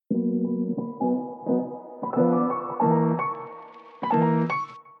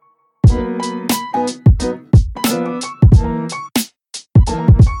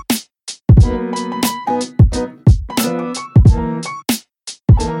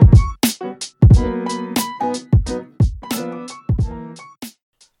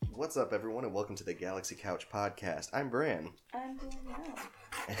What's up, everyone, and welcome to the Galaxy Couch Podcast. I'm Bran. I'm Danielle.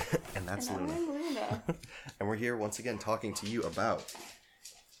 And that's and Luna. I'm Luna. And we're here once again talking to you about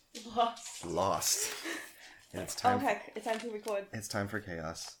Lost. And it's time. Oh heck, it's time to record. It's time for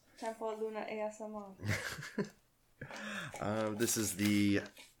chaos. Time for Luna ASMR. This is the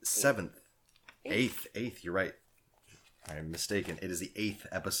eighth. You're right. I'm mistaken. It is the 8th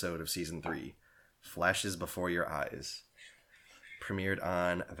episode of season 3. Flashes Before Your Eyes. Premiered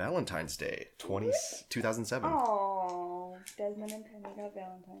on Valentine's Day, 2007. Oh, Desmond and Penny got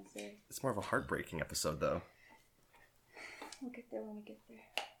Valentine's Day. It's more of a heartbreaking episode, though. We'll get there when we get there.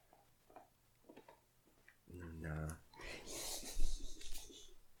 Nah.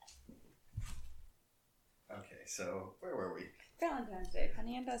 Okay, so where were we? Valentine's Day,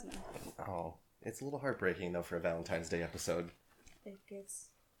 Penny and Desmond. Oh, it's a little heartbreaking, though, for a Valentine's Day episode. It gets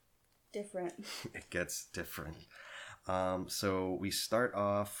different. It gets different. So we start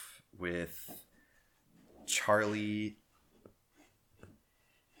off with Charlie,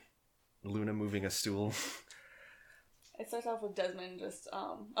 Luna moving a stool. It starts off with Desmond just,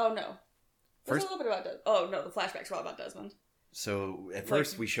 oh no. There's First, a little bit about Desmond. Oh no, the flashbacks were all about Desmond. so at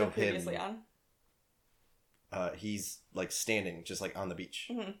first we show him, previously on. He's like standing just like on the beach.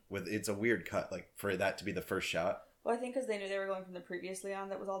 Mm-hmm. It's a weird cut, like for that to be the first shot. Well, I think because they knew they were going from the previously on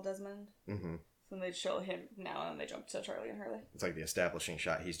that was all Desmond. Mm-hmm. So they'd show him now, and then they jump to Charlie and Hurley. It's like the establishing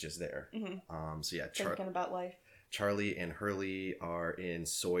shot. He's just there. Mm-hmm. So yeah, Thinking about life. Charlie and Hurley are in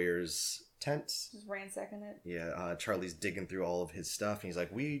Sawyer's tent. Just ransacking it. Yeah, Charlie's digging through all of his stuff, and he's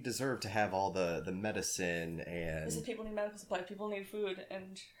like, "We deserve to have all the medicine and." He said people need medical supplies, people need food,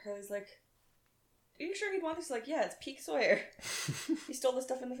 and Hurley's like, "Are you sure he'd want this?" He's like, "Yeah, it's peak Sawyer. He stole the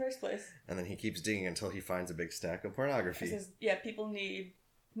stuff in the first place." And then he keeps digging until he finds a big stack of pornography. He says, "Yeah, people need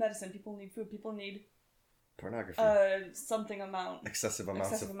medicine, people need food, people need Pornography. something amount, Excessive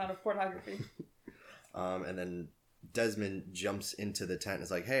amount of pornography." And then Desmond jumps into the tent and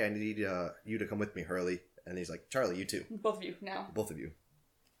is like, "Hey, I need you to come with me, Hurley." And he's like, "Charlie, you too. Both of you now. Both of you."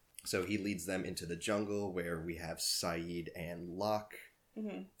 So he leads them into the jungle where we have Saeed and Locke.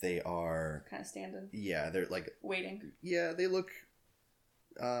 Mm-hmm. They are Kind of standing. Yeah, they're like Waiting. Yeah, they look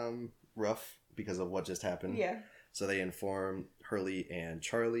rough because of what just happened. Yeah. So they inform Hurley and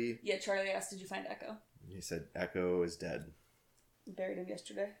Charlie. Yeah, Charlie asked, "Did you find Echo?" He said Echo is dead. Buried him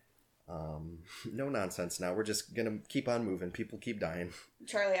yesterday. No nonsense now. We're just gonna keep on moving. People keep dying.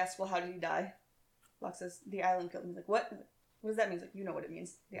 Charlie asked, "Well, how did he die?" Locke says, "The island killed him." He's like, "What? What does that mean?" He's like, "You know what it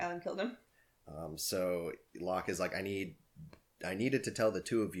means. The island killed him." So Locke is like, I needed to tell the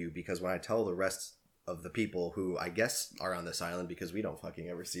two of you because when I tell the rest of the people who I guess are on this island because we don't fucking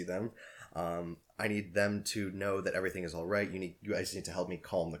ever see them, I need them to know that everything is all right. You guys need to help me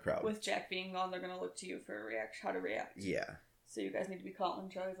calm the crowd. With Jack being gone, they're gonna look to you for how to react. Yeah. So you guys need to be calm.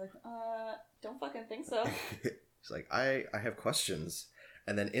 And Charlie's like, don't fucking think so. He's like, I have questions.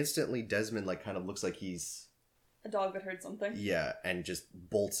 And then instantly Desmond like kind of looks like he's A dog that heard something. yeah, and just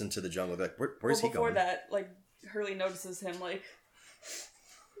bolts into the jungle. Like, where's he going? Before that, like, Hurley notices him, like,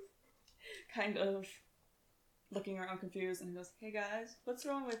 kind of looking around confused, and he goes, "Hey guys, what's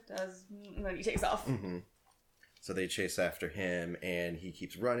wrong with Desmond?" And then he takes off. Mm-hmm. So they chase after him, and he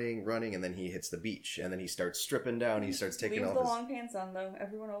keeps running, and then he hits the beach, and then he starts stripping down. He starts taking Leaves off the his... long pants on, though.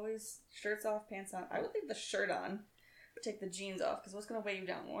 Everyone always shirts off, pants on. I would leave the shirt on, take the jeans off, because what's going to weigh you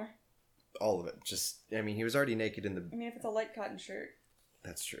down more? All of it. Just, I mean, he was already naked in the... I mean, if it's a light cotton shirt.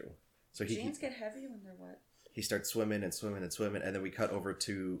 That's true. So Jeans get heavy when they're wet. He starts swimming, and then we cut over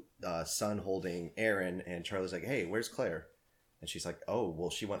to Sun holding Aaron, and Charlie's like, "Hey, where's Claire?" And she's like, "Oh, well,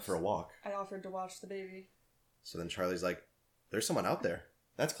 she went for a walk." I offered to watch the baby. So then Charlie's like, "There's someone out there.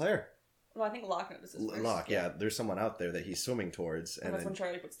 That's Claire." Well, I think Locke notices first. Locke, yeah. There's someone out there that he's swimming towards. And that's when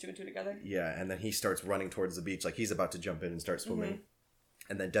Charlie puts two and two together. Yeah, and then he starts running towards the beach, like he's about to jump in and start swimming. Mm-hmm.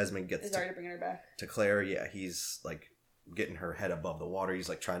 And then Desmond gets He's already bringing her back. to Claire. Yeah, he's like getting her head above the water. He's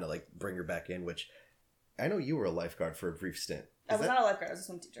like trying to like bring her back in, which I know you were a lifeguard for a brief stint. I was not a lifeguard, I was a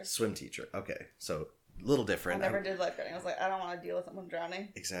swim teacher. Swim teacher. Okay, so a little different. I never did lifeguarding. I was like, I don't want to deal with someone drowning.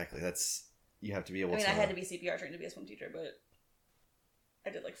 Exactly. That's... You have to be able to... I had to be CPR trained to be a swim teacher, but I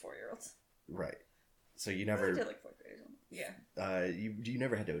did like 4-year-olds. Right. So you never... I did like 4th graders. Yeah. You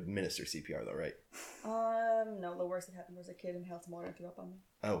never had to administer CPR though, right? No, the worst that happened was a kid inhaled some water and threw up on me.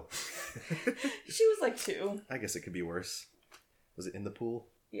 Oh. She was like 2. I guess it could be worse. Was it in the pool?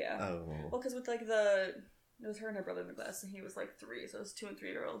 Yeah. Oh. Well, because with like it was her and her brother in the class, and he was like 3, so it was 2 and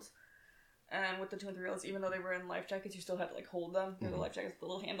 3-year-olds. And with the 2 and 3-year-olds, even though they were in life jackets, you still had to like hold them. They were the life jackets with the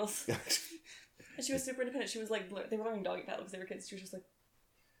little handles. And she was super independent. She was like, they were learning doggy paddle because they were kids. She was just like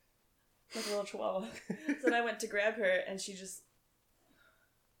a little chihuahua. So then I went to grab her, and she just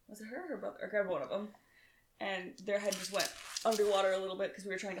Was it her or her brother? I grabbed one of them. And their head just went underwater a little bit because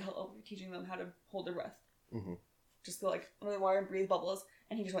we were trying to help teaching them how to hold their breath. Mm-hmm. Just go like under the water and breathe bubbles.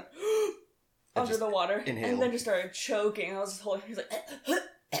 And he just went under the water. Inhaled. And then just started choking. I was just holding, he was like,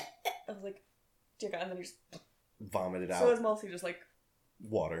 I was like, dear God. And then he just vomited out. So it was mostly just like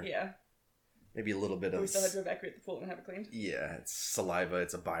water. Yeah. Maybe a little bit of... We still had to evacuate the pool and have it cleaned. Yeah, it's saliva.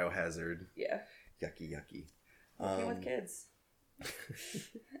 It's a biohazard. Yeah. Yucky. Working with kids.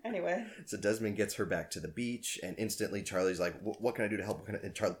 Anyway. So Desmond gets her back to the beach, and instantly Charlie's like, what can I do to help?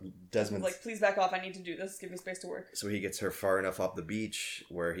 And Desmond's like, please back off. I need to do this. Give me space to work. So he gets her far enough off the beach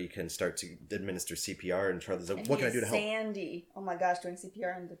where he can start to administer CPR, and Charlie's like, what can I do to help? Sandy. Oh my gosh, doing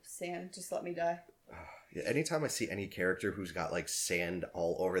CPR in the sand. Just let me die. Yeah, anytime I see any character who's got like sand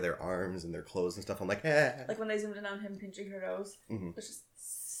all over their arms and their clothes and stuff, I'm like, eh. Like when they zoomed in on him pinching her nose, it's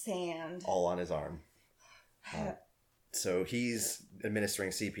just sand all on his arm. So he's administering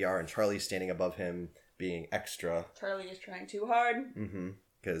CPR, and Charlie's standing above him, being extra. Charlie is trying too hard.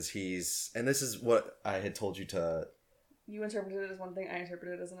 Because he's, and this is what I had told you to. You interpreted it as one thing, I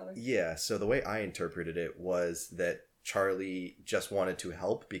interpreted it as another. Yeah, so the way I interpreted it was that Charlie just wanted to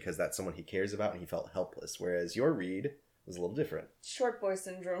help because that's someone he cares about and he felt helpless. Whereas your read was a little different. Short boy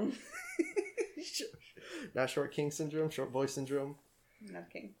syndrome. Not short king syndrome, short boy syndrome. Not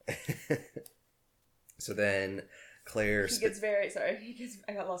king. So then Claire...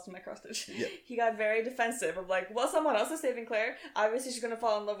 I got lost in my cross stitch. Yeah. He got very defensive of like, well, someone else is saving Claire. Obviously she's going to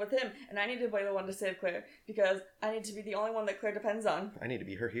fall in love with him. And I need to be the one to save Claire because I need to be the only one that Claire depends on. I need to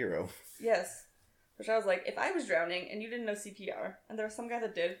be her hero. Yes. Which I was like, if I was drowning and you didn't know CPR, and there was some guy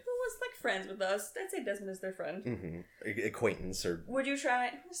that did, who was like friends with us, I'd say Desmond is their friend. Mm-hmm. Acquaintance or... Would you try...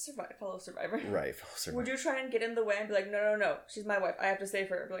 fellow survivor. Right, fellow survivor. Would you try and get in the way and be like, no, she's my wife, I have to save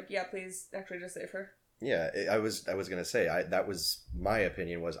her. Be like, yeah, please, actually just save her. Yeah, I was gonna say, that was my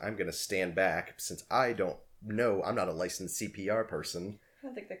opinion, was I'm gonna stand back, since I don't know, I'm not a licensed CPR person. I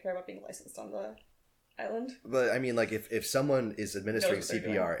don't think they care about being licensed on the island. But, I mean, like, if someone is administering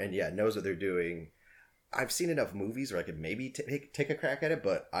CPR and, knows what they're doing... I've seen enough movies where I could maybe take a crack at it,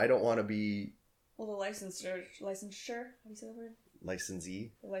 but I don't want to be... Well, the licensure, how do you say that word?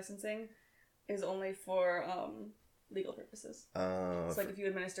 Licensee? The licensing is only for legal purposes. It's like if you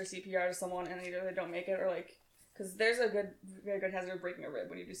administer CPR to someone and either they don't make it or like... Because there's a very good hazard of breaking a rib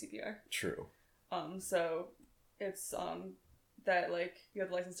when you do CPR. True. So it's that like you have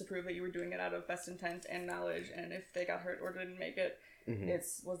the license to prove that you were doing it out of best intent and knowledge, and if they got hurt or didn't make it,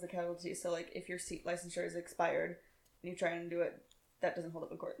 was the casualty. So like if your seat licensure is expired and you try and do it, that doesn't hold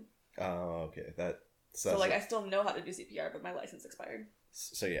up in court. Oh, okay. So like I still know how to do CPR, but my license expired.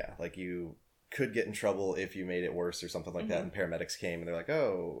 So yeah, like you could get in trouble if you made it worse or something like that, and paramedics came and they're like,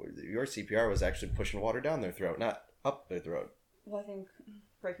 oh, your CPR was actually pushing water down their throat, not up their throat. Well, I think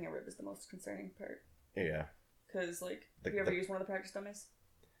breaking a rib is the most concerning part. Yeah. Because like, have you ever used one of the practice dummies?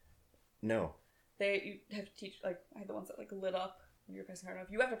 No. You have to teach, like, I had the ones that like lit up when you're pressing hard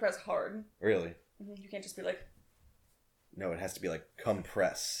enough. You have to press hard. Really? You can't just be like... No, it has to be like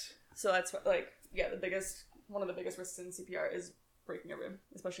compress. So that's what, like, yeah, one of the biggest risks in CPR is breaking a rib,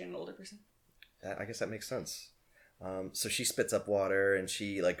 especially in an older person. I guess that makes sense. So she spits up water and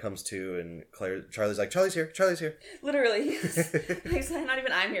she like comes to, and Charlie's like, Charlie's here. Literally. He's like, not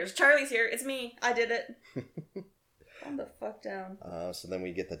even I'm here. Charlie's here. It's me. I did it. Calm the fuck down. So then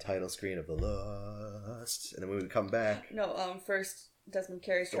we get the title screen of The Lost, and then when we come back... No, first Desmond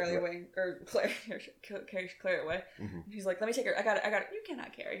carries Charlie away, or Claire carries Claire away. He's like, let me take her. I got it. You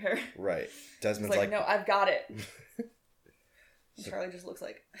cannot carry her. Right. Desmond's like, no, I've got it. Charlie just looks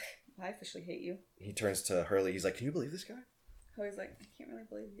like... I officially hate you. He turns to Hurley. He's like, can you believe this guy? Hurley's like, I can't really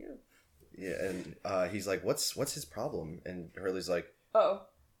believe you. Yeah, and he's like, what's his problem? And Hurley's like... that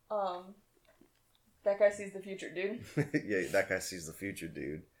guy sees the future, dude. Yeah, that guy sees the future,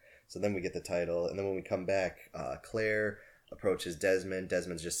 dude. So then we get the title, and then when we come back, Claire approaches Desmond.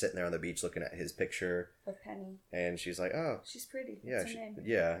 Desmond's just sitting there on the beach looking at his picture. Of Penny. And she's like, oh. She's pretty. Yeah, What's her name?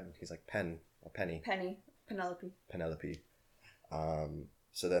 Yeah, he's like, Penny. Penny. Penelope.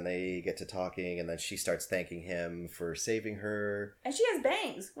 So then they get to talking, and then she starts thanking him for saving her. And she has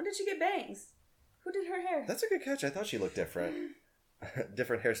bangs. When did she get bangs? Who did her hair? That's a good catch. I thought she looked different.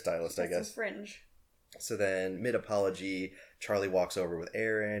 Different hairstylist, I guess. Some fringe. So then, mid-apology, Charlie walks over with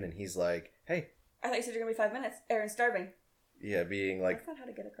Aaron, and he's like, hey. I thought you said you're going to be 5 minutes. Aaron's starving. Yeah, being like... That's not how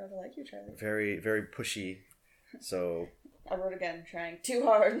to get a girl to like you, Charlie. Very, very pushy. So... I wrote again, trying too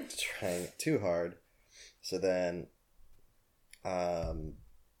hard. So then...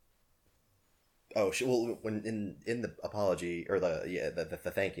 Oh, well, when in the apology or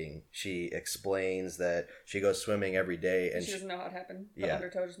the thanking, she explains that she goes swimming every day and she doesn't know how it happened. The Yeah.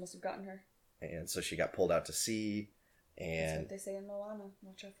 undertow just must have gotten her. and so she got pulled out to sea, That's and what they say in Moana.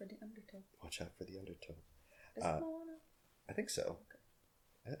 Watch out for the undertow. watch out for the undertow. Is it Moana? I think so.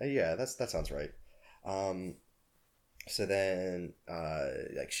 Yeah, that sounds right. So then,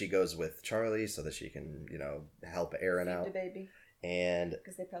 like she goes with Charlie so that she can, help Aaron Feed out, the baby. and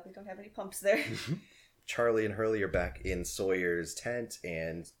Because they probably don't have any pumps there. Charlie and Hurley are back in Sawyer's tent,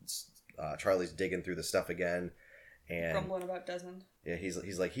 and Charlie's digging through the stuff again, and Grumbling about Desmond. yeah, he's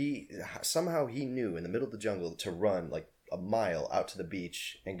like he somehow he knew in the middle of the jungle to run like a mile out to the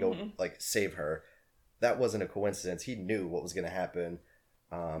beach and go like save her. That wasn't a coincidence. He knew what was going to happen.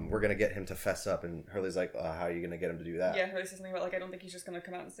 We're going to get him to fess up, and Hurley's like, how are you going to get him to do that? Yeah, Hurley says something about, like, I don't think he's just going to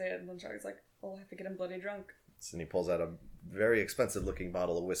come out and say it. And then Charlie's like, well, I have to get him bloody drunk. So he pulls out a very expensive looking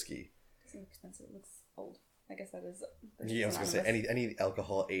bottle of whiskey. It seems expensive. It looks old. I guess that is... Yeah, I was going to say, any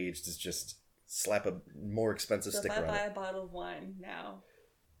alcohol aged is just slap a more expensive So sticker if I on buy it. a bottle of wine now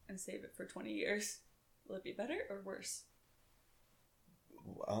and save it for 20 years, will it be better or worse?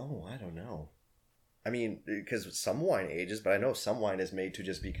 Oh, I don't know. I mean, because some wine ages, but I know some wine is made to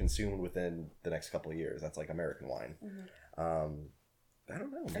just be consumed within the next couple of years. That's like American wine. I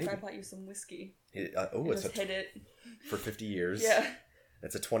don't know. Maybe. If I bought you some whiskey, It's just hit it. for 50 years. Yeah.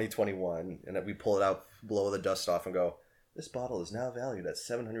 It's a 2021, and we pull it out, blow the dust off, and go, this bottle is now valued at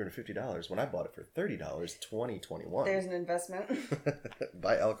 $750 when I bought it for $30, 2021. There's an investment.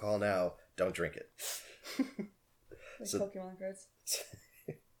 Buy alcohol now, don't drink it. Like So- Pokemon cards.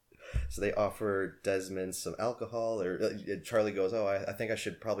 So they offer Desmond some alcohol, or Charlie goes, I think I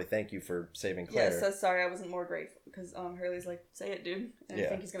should probably thank you for saving Claire. Yeah, says sorry I wasn't more grateful. Because Hurley's like, say it, dude. And Yeah. I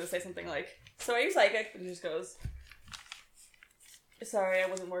think he's going to say something like, so are you psychic? But he just goes, sorry I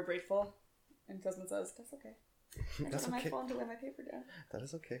wasn't more grateful. And Desmond says, that's okay. That's That's my okay. fault to lay my paper down. That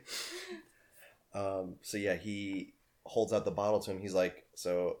is okay. So yeah, he holds out the bottle to him. He's like,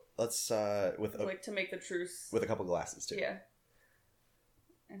 so let's with Like, to make the truce. a couple glasses too. Yeah.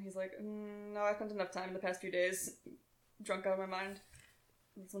 And he's like, no, I spent enough time in the past few days drunk out of my mind.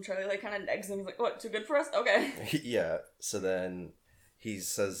 And that's when Charlie, like, kind of negs him. He's like, what, too good for us? Okay. Yeah. So then he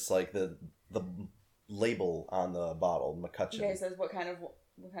says like the label on the bottle, McCutcheon. Yeah, he says, what kind of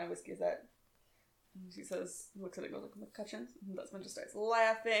whiskey is that? And she says, looks at it, goes like, McCutcheon. And Desmond just starts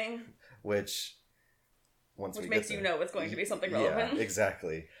laughing. Which Which makes you know it's going to be something relevant. Yeah,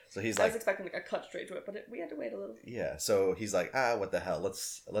 exactly. So he's I was like, expecting like a cut straight to it, but we had to wait a little. yeah. So he's like, what the hell?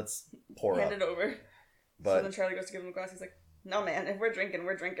 Let's pour Hand up. it over. But So then Charlie goes to give him a glass. He's like, no, man, if we're drinking,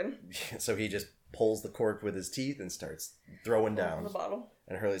 we're drinking. so he just pulls the cork with his teeth and starts throwing From down. the bottle.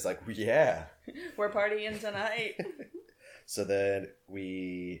 And Hurley's like, yeah. We're partying tonight. So then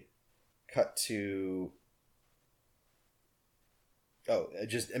we cut to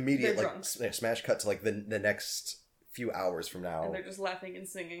just immediate They're like smash cut to like the next few hours from now And they're just laughing and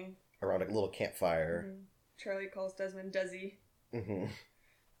singing. around a little campfire. Mhm. Charlie calls Desmond Desi. Hmm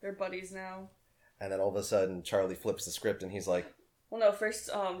They're buddies now. And then all of a sudden Charlie flips the script and he's like Well, no, first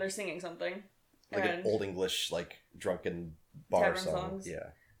they're singing something. an And- old English like drunken bar Tavern song. songs. Yeah.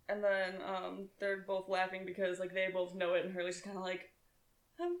 And then they're both laughing because like they both know it, and Hurley's just kind of like,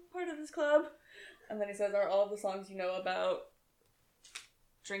 I'm part of this club. And then he says, are all the songs you know about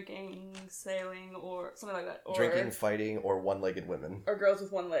drinking, sailing, or something like that? Or, Drinking, fighting, or one-legged women. Or girls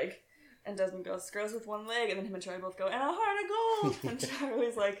with one leg. And Desmond goes, girls with one leg. And then him and Charlie both go, and a heart of gold. And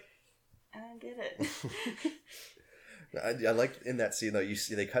Charlie's like, I don't get it. I like in that scene though. You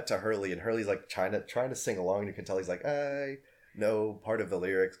see they cut to Hurley and Hurley's like trying to sing along. And you can tell he's like, I know part of the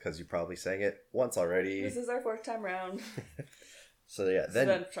lyrics because you probably sang it once already. This is our fourth time round. So yeah, So then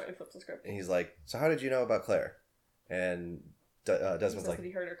then Charlie flips the script. and he's like, so how did you know about Claire? And He Desmond's says like, that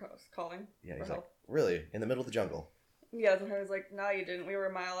he heard her calling yeah, for he's help. like, really? In the middle of the jungle? Yeah, then Hurley's like, nah, you didn't. We were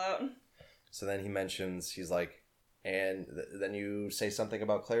a mile out. So then he mentions, he's like, and then you say something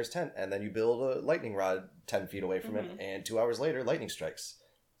about Claire's tent, and then you build a lightning rod 10 feet away from it, and 2 hours later, lightning strikes.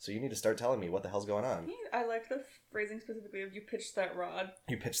 So you need to start telling me what the hell's going on. I like the phrasing specifically of you pitched that rod.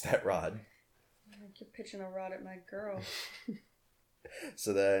 You pitched that rod. Like you're pitching a rod at my girl.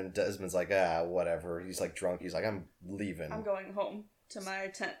 So then Desmond's like, whatever. He's like drunk. He's like, I'm leaving. I'm going home to my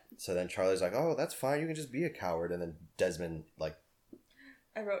tent. So then Charlie's like, oh, that's fine. You can just be a coward. And then Desmond, like,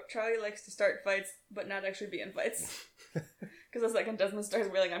 I wrote, Charlie likes to start fights, but not actually be in fights. Because the second Desmond starts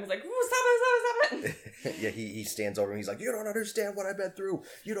wailing, I'm like, "Ooh, stop it. yeah, he stands over and he's like, you don't understand what I've been through.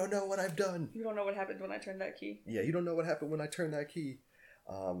 You don't know what I've done. You don't know what happened when I turned that key. Yeah, you don't know what happened when I turned that key.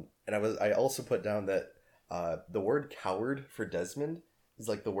 And I also put down that the word coward for Desmond is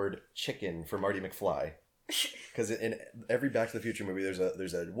like the word chicken for Marty McFly. Because in every Back to the Future movie, there's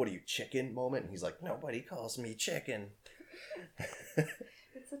a what are you, chicken moment, and he's like, nobody calls me chicken.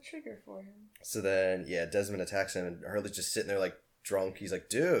 It's a trigger for him. So then, yeah, Desmond attacks him, and Hurley's just sitting there like drunk. He's like,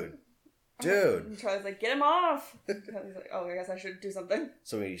 dude. And Charlie's like, get him off. He's like, oh, I guess I should do something.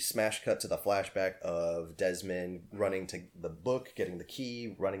 So we smash cut to the flashback of Desmond running to the book, getting the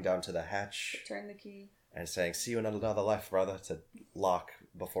key, running down to the hatch. Turn the key. And saying, see you in another life, brother, to Locke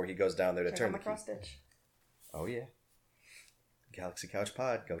before he goes down there to turn the key. Cross stitch. Oh, yeah. Galaxy Couch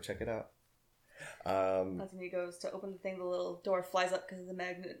Pod. Go check it out. That's when he goes to open the thing, the little door flies up because of the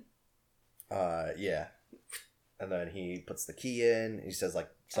magnet. Yeah. And then he puts the key in. He says, like,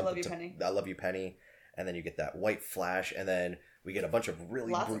 something I love you, Penny. I love you, Penny. And then you get that white flash. And then we get a bunch of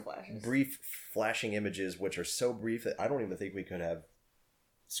really brief flashing images, which are so brief that I don't even think we could have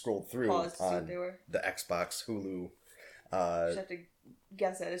scrolled through on the Xbox, Hulu. You just have to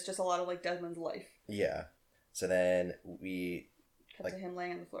guess it. It's just a lot of, like, Desmond's life. Yeah. So then we... Cut to him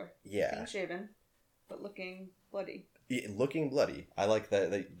laying on the floor. Yeah. Being shaven, but looking bloody. Looking bloody. I like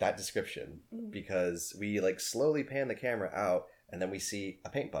that description because we like slowly pan the camera out and then we see a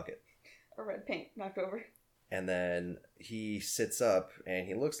paint bucket. A red paint knocked over. And then he sits up and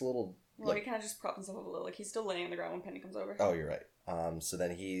he looks a little... Well, he kind of just props himself up a little. Like, he's still laying on the ground when Penny comes over. Oh, you're right. So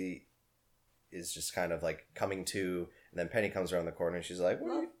then he is just kind of like coming to, and then Penny comes around the corner and she's like,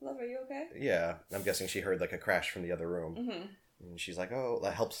 Love, are you okay? Yeah. I'm guessing she heard like a crash from the other room. Mm-hmm. And she's like, oh,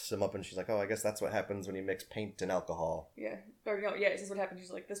 that helps him up. And she's like, oh, I guess that's what happens when you mix paint and alcohol. Yeah. Or, no, yeah, this is what happened.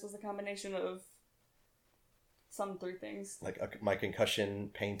 She's like, this was a combination of some 3 things. Like my concussion,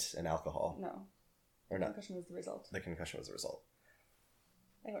 paint, and alcohol. No. Or not. The concussion was the result. The concussion was the result.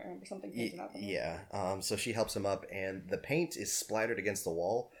 I don't remember something paint and alcohol. Yeah. So she helps him up, and the paint is splattered against the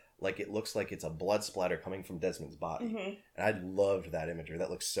wall. Like, it looks like it's a blood splatter coming from Desmond's body. Mm-hmm. And I loved that imagery.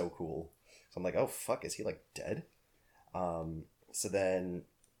 That looks so cool. So I'm like, oh, fuck, is he, like, dead? So then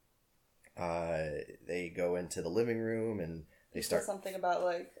they go into the living room and they start something about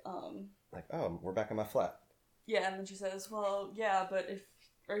like oh, we're back in my flat. Yeah, and then she says, well, yeah, but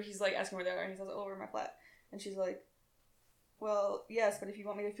he's like asking where they are, and he says, oh, we're in my flat, and she's like, well, yes, but if you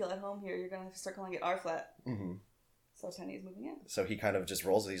want me to feel at home here, you're gonna have to start calling it our flat. Mm-hmm. So Penny is moving in. So he kind of just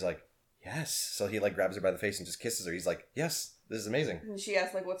rolls it. He's like, yes. So he like grabs her by the face and just kisses her. He's like, yes, this is amazing. And she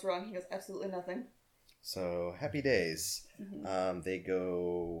asks like, what's wrong? He goes, absolutely nothing. So, happy days. Mm-hmm. They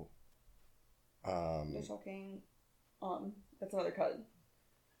go... They're talking... That's another cut.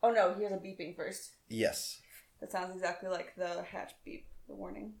 Oh no, he has a beeping first. Yes. That sounds exactly like the hatch beep, the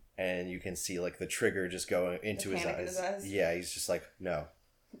warning. And you can see, like, the trigger just going into his eyes. Yeah, he's just like, no.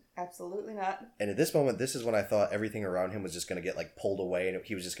 Absolutely not. And at this moment, this is when I thought everything around him was just going to get, like, pulled away and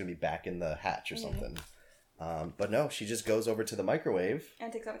he was just going to be back in the hatch or something. But no, she just goes over to the microwave.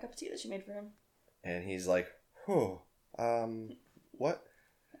 And takes out a cup of tea that she made for him. And he's like, what?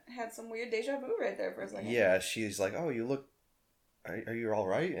 Had some weird deja vu right there for a second. Yeah, she's like, oh, you look, are you all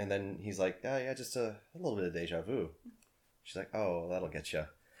right? And then he's like, yeah, just a little bit of deja vu. She's like, oh, that'll get you.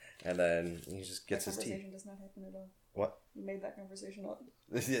 And then he just gets his tea. That conversation does not happen at all. What? You made that conversation up.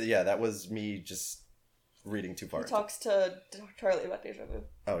 Yeah, that was me just reading too far. He talks to Charlie about deja vu.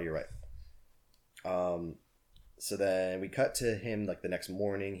 Oh, you're right. So then we cut to him, like, the next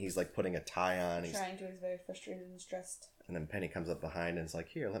morning. He's, like, putting a tie on. He's very frustrated and stressed. And then Penny comes up behind and is like,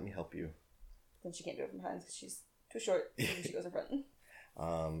 here, let me help you. Then she can't do it from behind because she's too short. And she goes in front.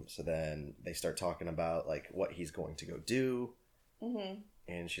 So then they start talking about, like, what he's going to go do. Mm-hmm.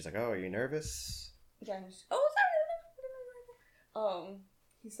 And she's like, oh, are you nervous? Yeah. Sorry.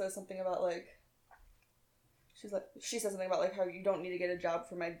 He says something about, like... She says something about, like, how you don't need to get a job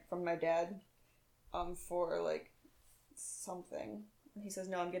from my dad. For, like, something. And he says,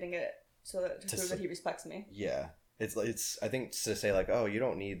 no, I'm getting it to prove that he respects me. Yeah. It's I think to say, like, oh, you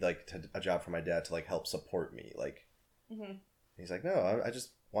don't need, like, a job for my dad to, like, help support me. Like, he's like, no, I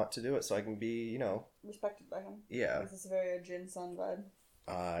just want to do it so I can be, you know... respected by him. Yeah. This is very a Jin Sun vibe.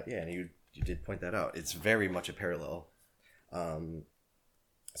 Yeah, and you did point that out. It's very much a parallel.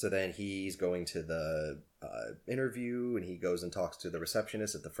 So then he's going to the interview, and he goes and talks to the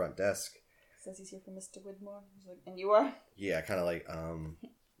receptionist at the front desk. Says he's here for Mr. Widmore. He's like, and you are? Yeah, kind of like,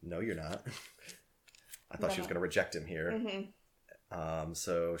 no, you're not. I thought she was going to reject him here. Mm-hmm.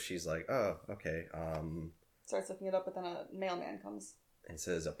 So she's like, oh, okay. Starts looking it up, but then a mailman comes. And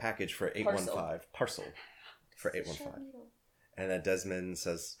says a package for 815. Parcel for 815. And then Desmond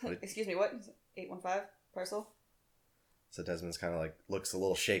says... Excuse me, what? 815? Parcel? So Desmond's kind of like, looks a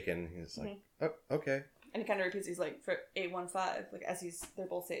little shaken. He's like, oh, okay. And he kind of repeats, he's like, for 815, like, as they're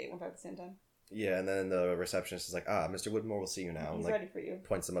both say 815 at the same time. Yeah, and then the receptionist is like, Mr. Whitmore will see you now. He's and, like, ready for you.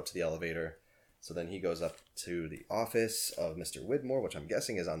 points him up to the elevator. So then he goes up to the office of Mr. Whitmore, which I'm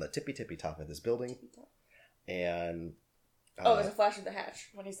guessing is on the tippy top of this building. And there's a flash of the hatch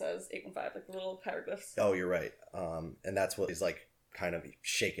when he says 815, like the little hieroglyphs. Oh, you're right. And that's what is like kind of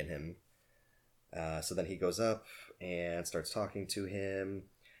shaking him. So then he goes up and starts talking to him,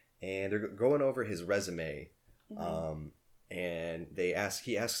 and they're going over his resume. Mm-hmm. And he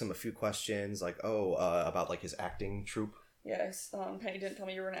asks him a few questions, like, about like his acting troupe. Yes. Penny didn't tell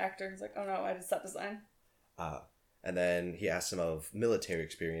me you were an actor. He's like, oh no, I did set design. And then he asks him of military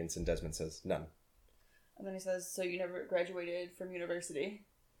experience, and Desmond says none. And then he says, so you never graduated from university?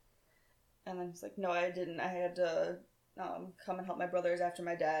 And then he's like, no, I didn't. I had to come and help my brothers after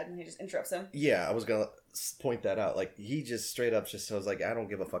my dad. And he just interrupts him. Yeah, I was going to point that out. Like, he just straight up just was like, I don't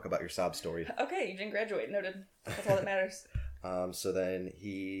give a fuck about your sob story. Okay, you didn't graduate. Noted. That's all that matters. So then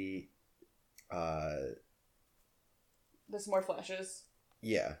he... There's more flashes.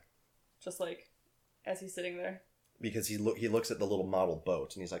 Yeah. Just like, as he's sitting there. Because he looks at the little model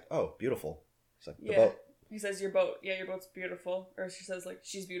boat, and he's like, oh, beautiful. He's like, the yeah. boat. He says, your boat. Yeah, your boat's beautiful. Or she says, like,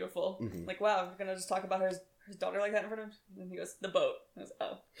 she's beautiful. Mm-hmm. Like, wow, we're gonna just talk about his daughter like that in front of him? And he goes, the boat. And I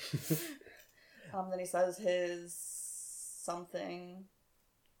was, oh. Then he says his something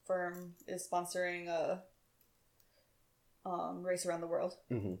firm is sponsoring a race around the world.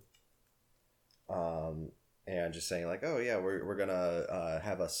 Mm-hmm. And just saying like, oh yeah, we're gonna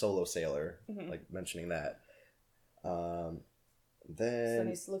have a solo sailor, mm-hmm. like mentioning that. Then Then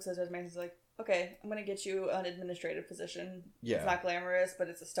he looks at his resume and he's like, okay, I'm gonna get you an administrative position. Yeah. It's not glamorous, but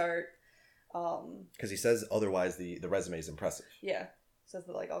it's a start. Because he says otherwise the resume is impressive. Yeah. Says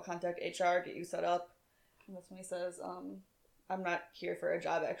that, like, I'll contact HR, get you set up. And that's when he says, I'm not here for a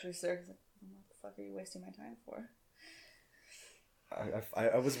job, actually, sir. He's like, what the fuck are you wasting my time for?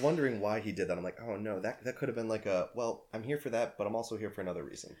 I was wondering why he did that. I'm like, oh no, that could have been like I'm here for that, but I'm also here for another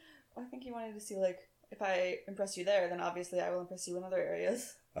reason. Well, I think he wanted to see, like, if I impress you there, then obviously I will impress you in other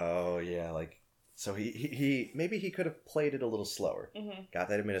areas. Oh yeah, like, so he maybe he could have played it a little slower. Mm-hmm. Got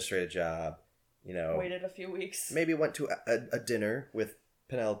that administrative job, you know. Waited a few weeks. Maybe went to a dinner with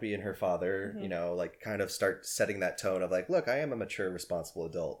Penelope and her father, mm-hmm. you know, like kind of start setting that tone of like, look, I am a mature, responsible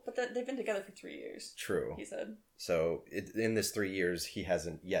adult. But they've been together for 3 years. True. He said. So in this 3 years, he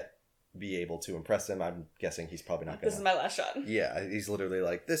hasn't yet be able to impress him. I'm guessing he's probably not going to. This is my last shot. Yeah, he's literally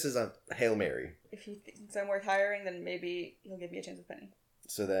like, this is a Hail Mary. If he thinks I'm worth hiring, then maybe he'll give me a chance with Penny.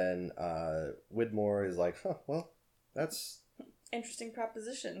 So then Widmore is like, well, that's... Interesting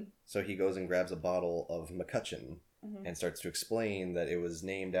proposition. So he goes and grabs a bottle of McCutcheon mm-hmm. and starts to explain that it was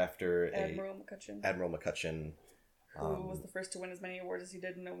named after Admiral McCutcheon. Admiral McCutcheon. Who was the first to win as many awards as he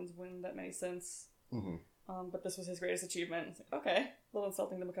did, and no one's won that many since. Mm-hmm. But this was his greatest achievement. It's like, okay, a little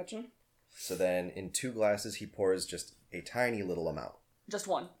insulting to McCutcheon. So then in 2 glasses, he pours just a tiny little amount. Just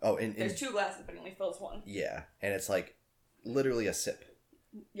one. Oh, There's 2 glasses, but he only fills one. Yeah, and it's like literally a sip.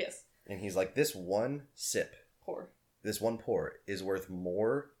 Yes. And he's like, this one sip. This one pour is worth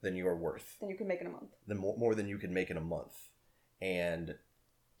more than you are worth. Than you can make in a month. More than you can make in a month. And...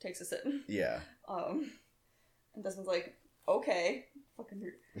 Takes a sip. Yeah. And Desmond's like, okay. Fucking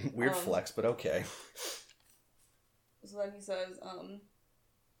weird. Weird flex, but okay. So then he says,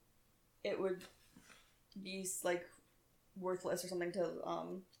 it would be, like, worthless or something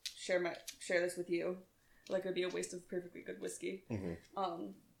to, share this with you. Like, it would be a waste of perfectly good whiskey.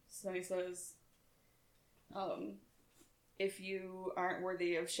 Mm-hmm. So then he says, if you aren't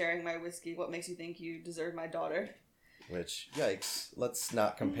worthy of sharing my whiskey, what makes you think you deserve my daughter? Which, yikes. Let's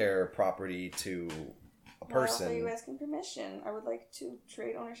not compare property to a person. Why are you asking permission? I would like to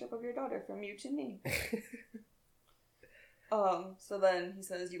trade ownership of your daughter from you to me. So then he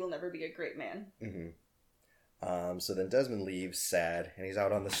says, you will never be a great man. Mm-hmm. So then Desmond leaves, sad, and he's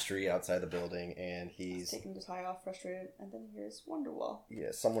out on the street outside the building, and he's taking the tie off, frustrated, and then here's Wonderwall.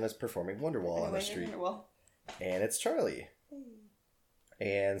 Yeah, someone is performing Wonderwall on the street. Wonderwall. And it's Charlie. Hey.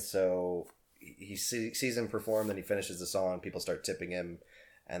 And so he sees him perform, then he finishes the song, people start tipping him,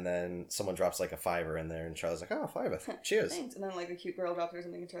 and then someone drops like a $5 in there, and Charlie's like, oh, $5. Cheers. Thanks. And then like a cute girl drops or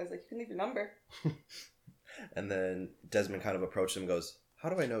something, and Charlie's like, you can leave your number. And then Desmond kind of approaches him and goes, how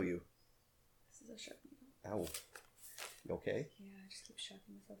do I know you? This is a sharp needle. Ow. You okay? Yeah, I just keep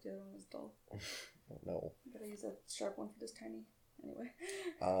sharpening myself. The other one was dull. Oh, no. I gotta use a sharp one for this tiny.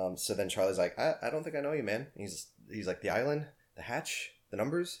 Anyway. So then Charlie's like, I don't think I know you, man. He's like, the island, the hatch, the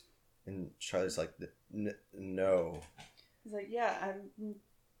numbers? And Charlie's like, no. He's like, yeah, I'm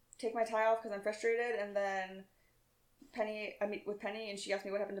take my tie off because I'm frustrated, and then I meet with Penny, and she asks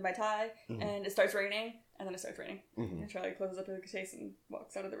me what happened to my tie, mm-hmm. and it starts raining, and then it starts raining. Mm-hmm. And Charlie closes up her case and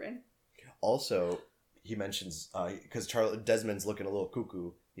walks out of the rain. Also, he mentions because Desmond's looking a little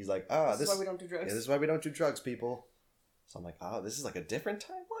cuckoo. He's like, this is why we don't do drugs. Yeah, this is why we don't do drugs, people. So I'm like, this is like a different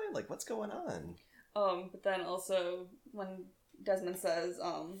timeline. Like, what's going on? But then also when Desmond says,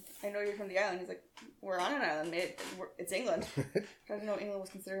 I know you're from the island. He's like, we're on an island, mate. It's England. I didn't know England was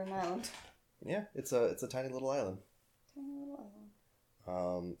considered an island. Yeah, it's a tiny little island.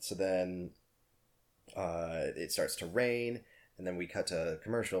 So then it starts to rain, and then we cut to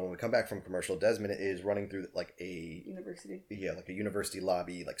commercial. When we come back from commercial, Desmond is running through like a university. Yeah, like a university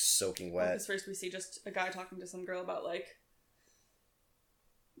lobby, like soaking wet. Because first we see just a guy talking to some girl about like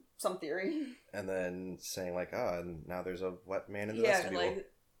some theory, and then saying like, and now there's a wet man in the vestibule. like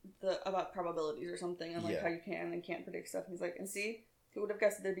about probabilities or something, and like how you can and can't predict stuff. And he's like, and see, who would have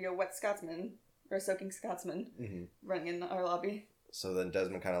guessed that there'd be a wet Scotsman or a soaking Scotsman running in our lobby? So then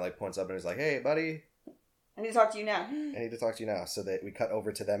Desmond kind of like points up and he's like, "Hey, buddy, I need to talk to you now." I need to talk to you now. So that we cut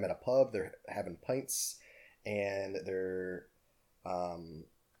over to them at a pub. They're having pints, and they're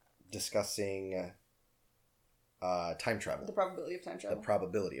discussing time travel. The probability of time travel. The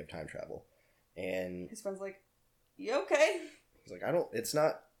probability of time travel. And his friend's like, "You okay?" He's like, "I don't. It's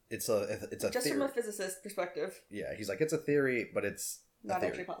not. It's a just theory. From a physicist perspective." Yeah, he's like, "It's a theory, but it's not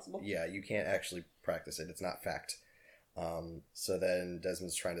actually possible." Yeah, you can't actually practice it. It's not fact." So then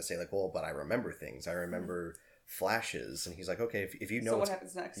Desmond's trying to say like, well, but I remember things. I remember flashes. And he's like, okay, if you know... So what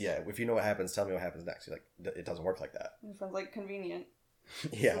happens next? Yeah, if you know what happens, tell me what happens next. He's like, it doesn't work like that. It sounds like convenient.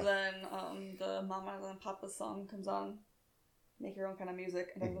 Yeah. So then the Mama and Papa song comes on. Make your own kind of music.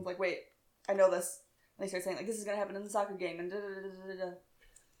 And everyone's like, wait, I know this. And they start saying like, this is going to happen in the soccer game. And da-da-da-da-da-da.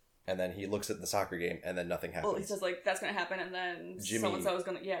 And then he looks at the soccer game, and then nothing happens. Well, he says like, that's going to happen. And then so-and-so is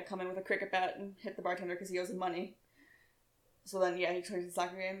going to come in with a cricket bat and hit the bartender because he owes him money. So then, he turns to the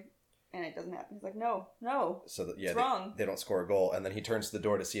soccer game, and it doesn't happen. He's like, no. So it's wrong. They don't score a goal, and then he turns to the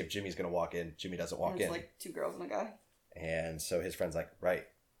door to see if Jimmy's going to walk in. Jimmy doesn't walk in. It's like two girls and a guy. And so his friend's like, right,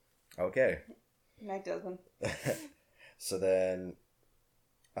 okay. Night Desmond. So then,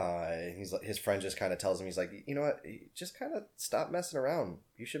 his friend just kind of tells him, he's like, you know what, just kind of stop messing around.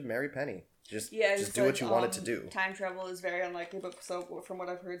 You should marry Penny. Just do what you wanted to do. Time travel is very unlikely, but so from what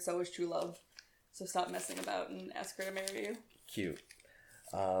I've heard, so is true love. So stop messing about and ask her to marry you. Cute.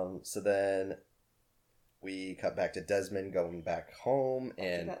 So then we cut back to Desmond going back home,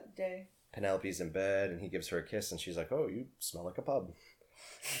 and that day, Penelope's in bed, and he gives her a kiss, and she's like, "Oh, you smell like a pub."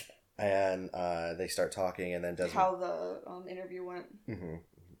 And they start talking, and then Desmond... How the interview went. Mm-hmm.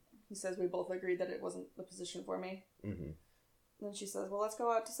 He says we both agreed that it wasn't the position for me. Mm-hmm. And then she says, well, let's go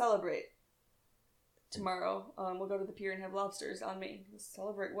out to celebrate. Tomorrow, we'll go to the pier and have lobsters on me.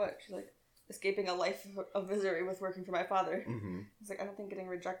 Celebrate what? She's like, escaping a life of misery with working for my father. Mm-hmm. He's like, I don't think getting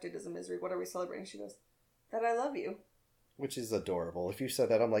rejected is a misery. What are we celebrating? She goes, that I love you. Which is adorable. If you said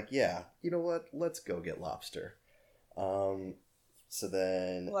that, I'm like, yeah, you know what? Let's go get lobster. So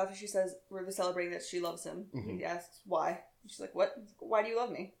then... Well, after she says we're celebrating that she loves him, he asks why. And she's like, what? Like, why do you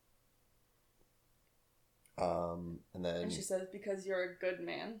love me? And then... And she says, because you're a good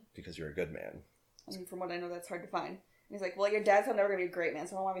man. Because you're a good man. I mean, from what I know, that's hard to find. And he's like, well, your dad's never going to be a great man,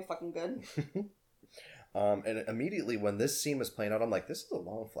 so I don't want to be fucking good. And immediately when this scene was playing out, I'm like, this is a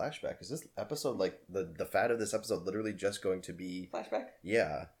long flashback. Is this episode, like, the fat of this episode literally just going to be... Flashback?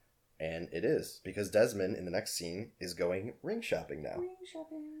 Yeah. And it is. Because Desmond, in the next scene, is going ring shopping now. Ring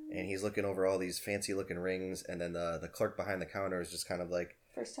shopping. And he's looking over all these fancy-looking rings, and then the clerk behind the counter is just kind of like...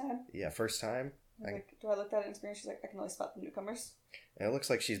 First time? Yeah, first time. Like, do I look that experience? She's like, I can only spot the newcomers. And it looks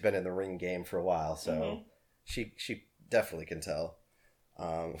like she's been in the ring game for a while, so she definitely can tell.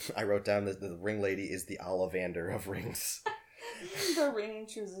 I wrote down that the ring lady is the Ollivander of rings. The ring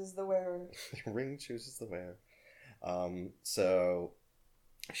chooses the wearer. The ring chooses the wearer. So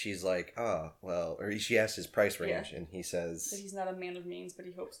she's like, or she asks his price range, and he says... That he's not a man of means, but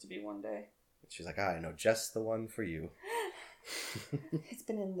he hopes to be one day. She's like, I know just the one for you. It's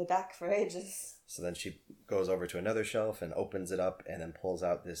been in the back for ages. So then she goes over to another shelf and opens it up and then pulls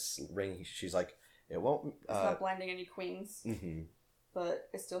out this ring. She's like, it won't... It's not blinding any queens, but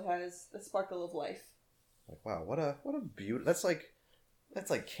it still has a sparkle of life. Like, wow, what a beauty. That's like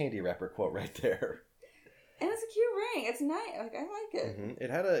candy wrapper quote right there. And it's a cute ring. It's nice. Like, I like it. It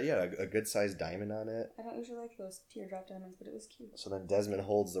had a good sized diamond on it. I don't usually like those teardrop diamonds, but it was cute. So then Desmond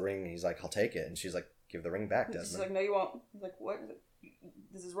holds the ring and he's like, I'll take it. And she's like, give the ring back, Desmond. She's like, no, you won't. He's like, what?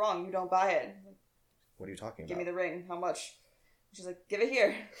 This is wrong. You don't buy it. Like, what are you talking about? Give me the ring. How much? She's like, give it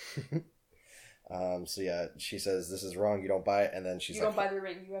here. So yeah, she says, this is wrong. You don't buy it. And then she's like, you don't buy the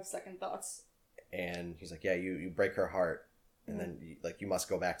ring. You have second thoughts. And he's like, yeah, you break her heart. And then, you must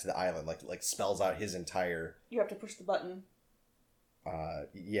go back to the island. Like spells out his entire... You have to push the button.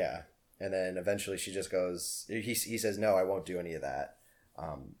 Yeah. And then eventually she just goes, he says, no, I won't do any of that.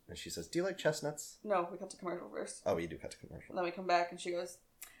 And she says, do you like chestnuts? No, we cut to commercial first. Oh, you do cut to commercial. And then we come back and she goes,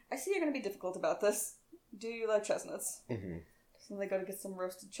 I see you're going to be difficult about this. Do you like chestnuts? Mm-hmm. So they go to get some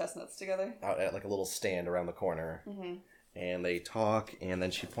roasted chestnuts together. Out at like a little stand around the corner. Mm-hmm. And they talk, and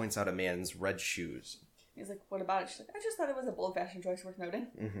then she points out a man's red shoes. He's like, what about it? She's like, I just thought it was a bold fashion choice worth noting.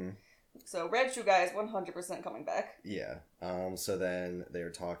 Mm-hmm. So red shoe guy is 100% coming back. Yeah. So then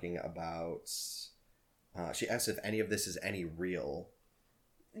they're talking about... she asks if any of this is any real.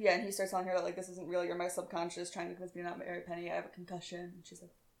 Yeah, and he starts telling her that, like, this isn't real. You're my subconscious trying to convince me to not marry Penny. I have a concussion. And she's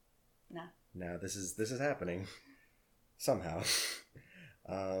like, nah. No, this is happening. Somehow.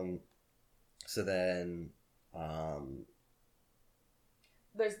 So then...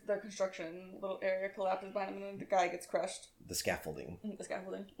 There's the construction little area collapses behind him and then the guy gets crushed. The scaffolding. The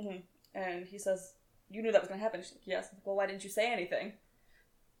scaffolding. Mm-hmm. And he says, you knew that was going to happen. She's like, yes. I'm like, well, why didn't you say anything?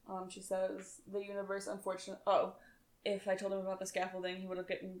 She says, the universe, unfortunately... Oh, if I told him about the scaffolding, he would have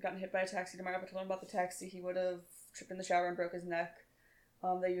gotten hit by a taxi tomorrow. If I told him about the taxi, he would have tripped in the shower and broke his neck.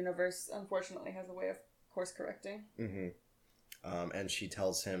 The universe, unfortunately, has a way of course correcting. Mm-hmm. And she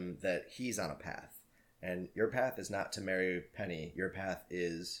tells him that he's on a path. And your path is not to marry Penny. Your path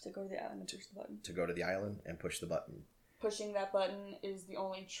is... to go to the island and push the button. To go to the island and push the button. Pushing that button is the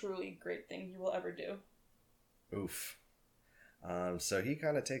only truly great thing you will ever do. Oof. So he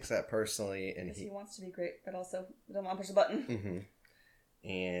kind of takes that personally, and he wants to be great, but also doesn't want to push the button. Mm-hmm.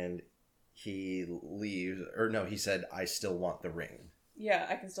 And he leaves, or no, he said, I still want the ring. Yeah,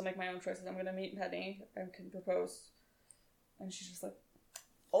 I can still make my own choices. I'm going to meet Penny. I can propose. And she's just like,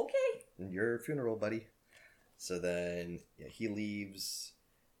 okay. Your funeral, buddy. So then he leaves,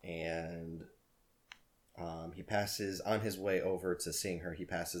 and he passes, on his way over to seeing her, he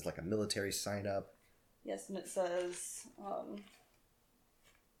passes like a military sign up. Yes, and it says,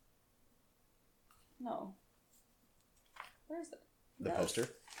 no. Where is it? The poster?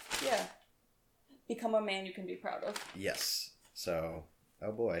 Yeah. Become a man you can be proud of. Yes. So,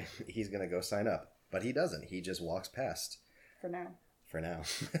 oh boy, he's going to go sign up. But he doesn't. He just walks past. For now.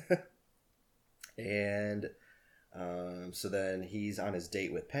 And so then he's on his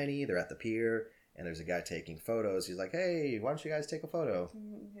date with Penny. They're at the pier. And there's a guy taking photos. He's like, hey, why don't you guys take a photo?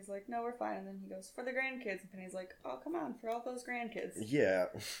 He's like, no, we're fine. And then he goes, for the grandkids. And Penny's like, oh, come on, for all those grandkids. Yeah.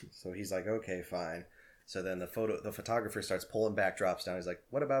 So he's like, okay, fine. So then the photographer starts pulling backdrops down. He's like,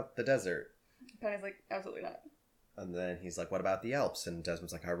 what about the desert? Penny's like, absolutely not. And then he's like, what about the Alps? And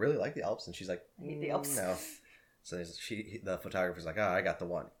Desmond's like, I really like the Alps. And she's like, I hate the Alps. No. So the photographer's like, I got the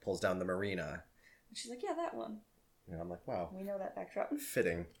one. Pulls down the marina. And she's like, yeah, that one. And I'm like, wow. We know that backdrop.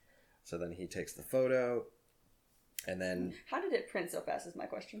 Fitting. So then he takes the photo, and then... How did it print so fast is my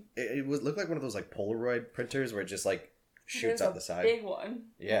question. It looked like one of those like Polaroid printers where it just like shoots out the side. Big one.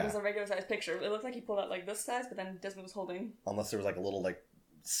 Yeah. It was a regular size picture. It looked like he pulled out like this size, but then Desmond was holding... Unless there was like a little like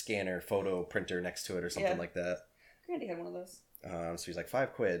scanner photo printer next to it or something like that. Grandy had one of those. So he's like,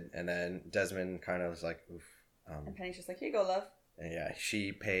 $5, and then Desmond kind of was like, oof. And Penny's just like, here you go, love. And yeah,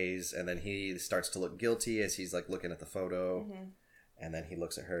 she pays, and then he starts to look guilty as he's like looking at the photo. Mm-hmm. And then he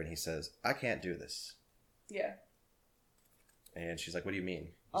looks at her and he says, I can't do this. Yeah. And she's like, what do you mean?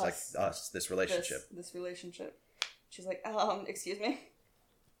 He's like, us, this relationship. This relationship. She's like, excuse me?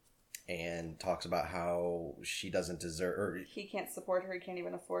 And talks about how she doesn't deserve... Or, he can't support her. He can't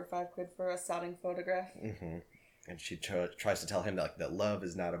even afford $5 for a sounding photograph. Mm-hmm. And she tries to tell him that love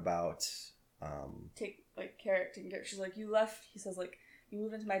is not about... taking care. She's like, you left... He says, like, you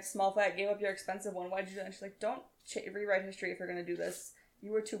moved into my small flat, gave up your expensive one. Why'd you do that? And she's like, don't rewrite history if you're going to do this.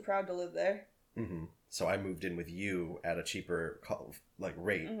 You were too proud to live there. Mm-hmm. So I moved in with you at a cheaper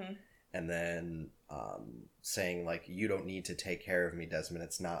rate. Mm-hmm. And then saying, like, you don't need to take care of me, Desmond.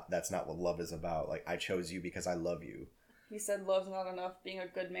 That's not what love is about. Like, I chose you because I love you. He said love's not enough. Being a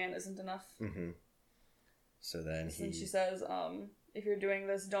good man isn't enough. Mm-hmm. So then she says, if you're doing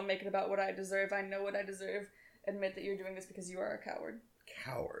this, don't make it about what I deserve. I know what I deserve. Admit that you're doing this because you are a coward.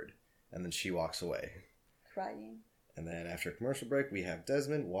 Coward. And then she walks away. Crying. And then after a commercial break, we have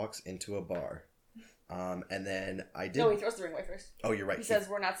Desmond walks into a bar. And then No, he throws the ring away first. Oh, you're right. He says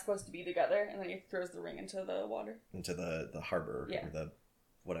we're not supposed to be together, and then he throws the ring into the water. Into the harbor. Yeah. Or the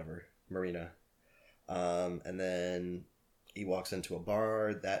whatever. Marina. And then he walks into a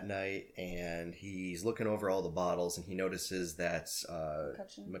bar that night, and he's looking over all the bottles, and he notices that's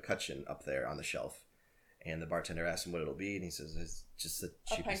McCutcheon up there on the shelf. And the bartender asks him what it'll be, and he says it's just the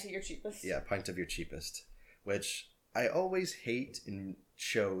cheapest. A pint of your cheapest. Yeah, a pint of your cheapest. Which I always hate in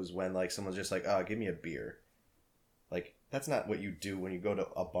shows when like someone's just like, give me a beer. Like, that's not what you do when you go to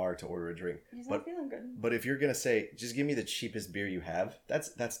a bar to order a drink. He's not feeling good. But if you're gonna say, just give me the cheapest beer you have,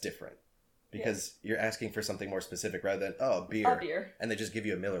 that's different. Because you're asking for something more specific rather than, oh, beer. A beer. And they just give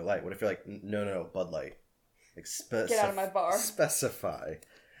you a Miller Lite. What if you're like, no, Bud Light? Like, Get out of my bar. Specify.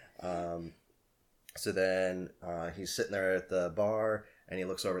 So then he's sitting there at the bar, and he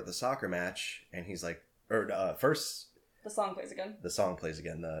looks over at the soccer match, and he's like, first... The song plays again. The song plays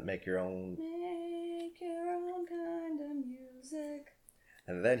again, the Make Your Own kind of music.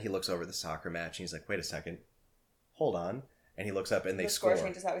 And then he looks over at the soccer match, and he's like, wait a second. Hold on. And he looks up, and they the score. The score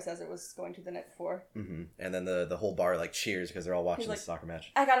changes how he says it was going to the night before. Mm-hmm. And then the whole bar, like, cheers because they're all watching like, the soccer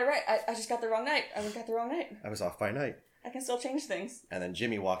match. I got it right. I just got the wrong night. I got the wrong night. I was off by night. I can still change things. And then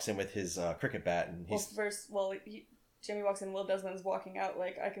Jimmy walks in with his cricket bat, and he's... Jimmy walks in, Will Desmond's walking out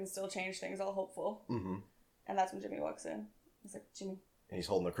like, I can still change things, all hopeful. Mm-hmm. And that's when Jimmy walks in. He's like, Jimmy. And he's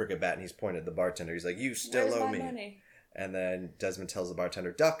holding the cricket bat, and he's pointed at the bartender. He's like, you still owe me. Money? And then Desmond tells the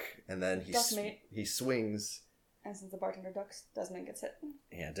bartender, duck, and then he swings. And since the bartender ducks, Desmond gets hit.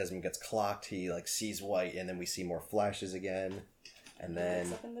 Yeah, Desmond gets clocked. He, like, sees white, and then we see more flashes again. And then...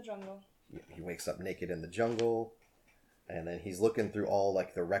 He wakes up in the jungle. He wakes up naked in the jungle. And then he's looking through all,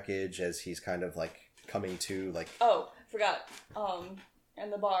 like, the wreckage as he's kind of, like, coming to, like... Oh, forgot.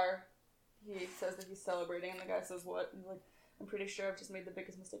 In the bar, he says that he's celebrating, and the guy says, what? And he's like, I'm pretty sure I've just made the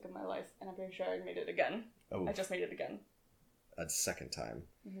biggest mistake of my life, and I'm pretty sure I made it again. Oh. I just made it again. A second time.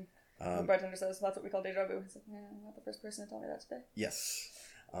 Mm-hmm. The bartender says, that's what we call deja vu. He's like, I'm not the first person to tell me that today. Yes.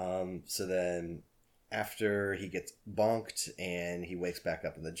 So then, after he gets bonked and he wakes back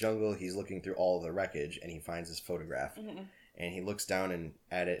up in the jungle, he's looking through all the wreckage, and he finds his photograph. Mm-hmm. And he looks down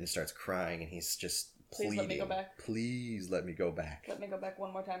at it and starts crying, and he's just pleading. Please let me go back. Please let me go back. Let me go back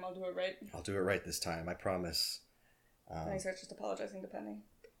one more time. I'll do it right. I'll do it right this time. I promise. And he starts just apologizing to Penny.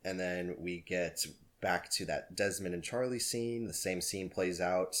 And then we get back to that Desmond and Charlie scene. The same scene plays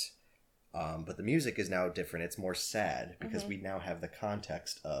out. But the music is now different. It's more sad because we now have the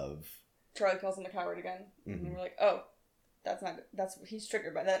context of... Charlie calls him a coward again. Mm-hmm. And we're like, oh, he's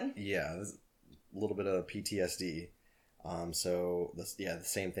triggered by that. Yeah, a little bit of PTSD. The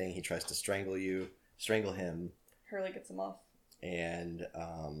same thing. He tries to strangle him. Hurley gets him off. And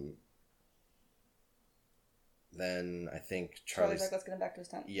then I think Charlie's like, let's get him back to his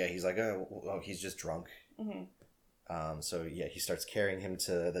tent. Yeah, he's like, oh, he's just drunk. Mm-hmm. He starts carrying him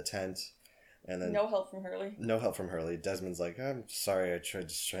to the tent. And then no help from Hurley. No help from Hurley. Desmond's like, I'm sorry I tried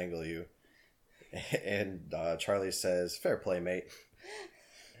to strangle you. And Charlie says, fair play, mate.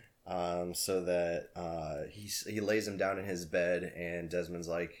 So that he lays him down in his bed, and Desmond's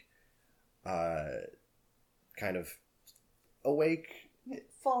like, kind of awake,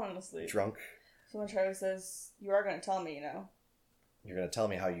 falling asleep, drunk. So when Charlie says, "You are going to tell me, you know, you're going to tell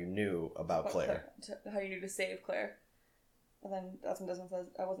me how you knew about Claire, how you knew to save Claire," and then that's when Desmond says,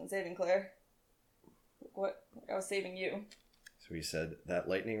 "I wasn't saving Claire. What? I was saving you." So he said that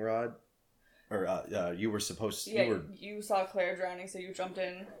lightning rod, or you were supposed to. Yeah, you saw Claire drowning, so you jumped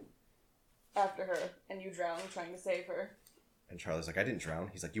in after her, and you drowned trying to save her. And Charlie's like, I didn't drown.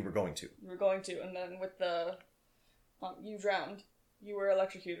 He's like, you were going to. You were going to, and then with the, you drowned. You were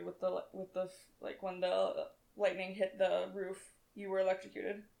electrocuted with the like when the lightning hit the roof. You were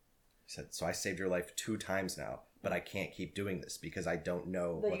electrocuted. He said, so I saved your life 2 times now, but I can't keep doing this because I don't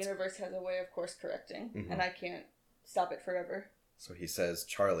know. The universe has a way of course correcting, and I can't stop it forever. So he says,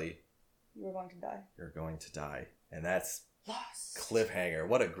 Charlie, you are going to die. You're going to die, and that's lost. Cliffhanger.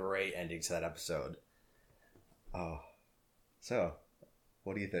 What a great ending to that episode. Oh, so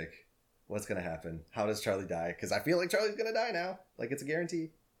what do you think? What's gonna happen? How does Charlie die? Because I feel like Charlie's gonna die now. Like it's a guarantee.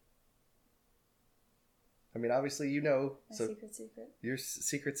 I mean, obviously you know. My so secret. Your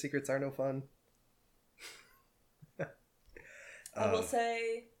secrets are no fun. I will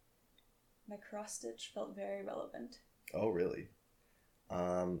say, my cross stitch felt very relevant. Oh really?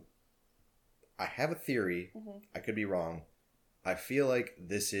 I have a theory. I could be wrong. I feel like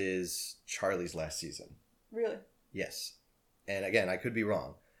this is Charlie's last season. Really? Yes. And again, I could be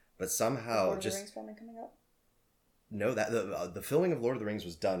wrong. But somehow Lord of the Rings filming coming up? No, that the filming of Lord of the Rings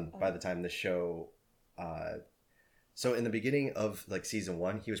was done by the time the show. So in the beginning of like season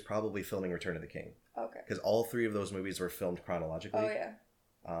 1, he was probably filming Return of the King. Okay. Because all 3 of those movies were filmed chronologically. Oh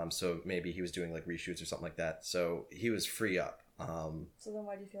yeah. So maybe he was doing like reshoots or something like that. So he was free up. So then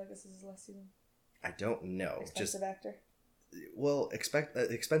why do you feel like this is his last season? I don't know. Expensive actor. Well,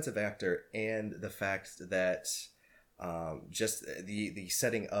 expensive actor, and the fact that. Just the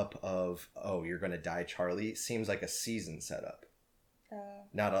setting up of you're gonna die, Charlie, seems like a season setup,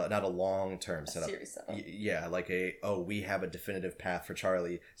 not a long term setup. Series setup. Yeah, like we have a definitive path for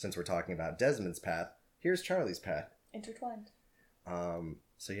Charlie. Since we're talking about Desmond's path, here's Charlie's path. Intertwined.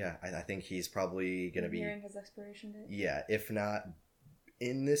 So yeah, I think he's probably gonna be nearing his expiration date. Yeah, if not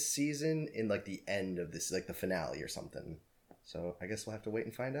in this season, in like the end of this, like the finale or something. So I guess we'll have to wait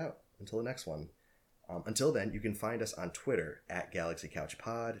and find out until the next one. Until then, you can find us on Twitter at Galaxy Couch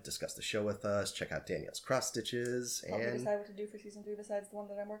Pod. Discuss the show with us. Check out Danielle's cross stitches. Help me decide what to do for season 3 besides the one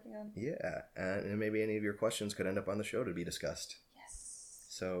that I'm working on. Yeah, and maybe any of your questions could end up on the show to be discussed. Yes.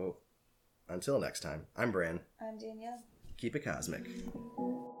 So, until next time, I'm Bran. I'm Danielle. Keep it cosmic.